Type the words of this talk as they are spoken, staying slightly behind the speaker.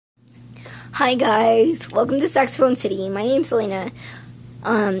Hi guys, welcome to Saxophone City. My name's Selena.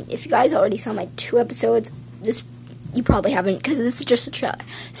 If you guys already saw my 2 episodes, this you probably haven't because this is just a trailer.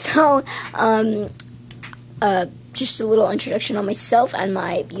 So, just a little introduction on myself and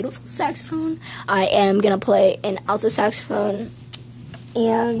my beautiful saxophone. I am gonna play an alto saxophone,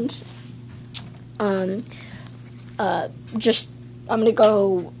 and I'm gonna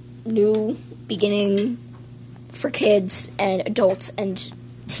go new beginning for kids and adults and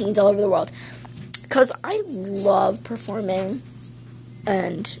teens all over the world, because I love performing,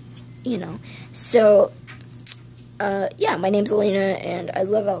 and so yeah, my name's Elena and I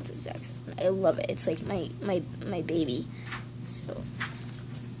love alto saxophone. I love it. It's like my baby. So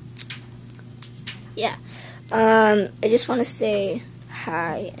yeah, I just want to say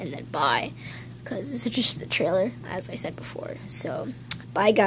hi and then bye, because this is just the trailer, as I said before. So bye guys.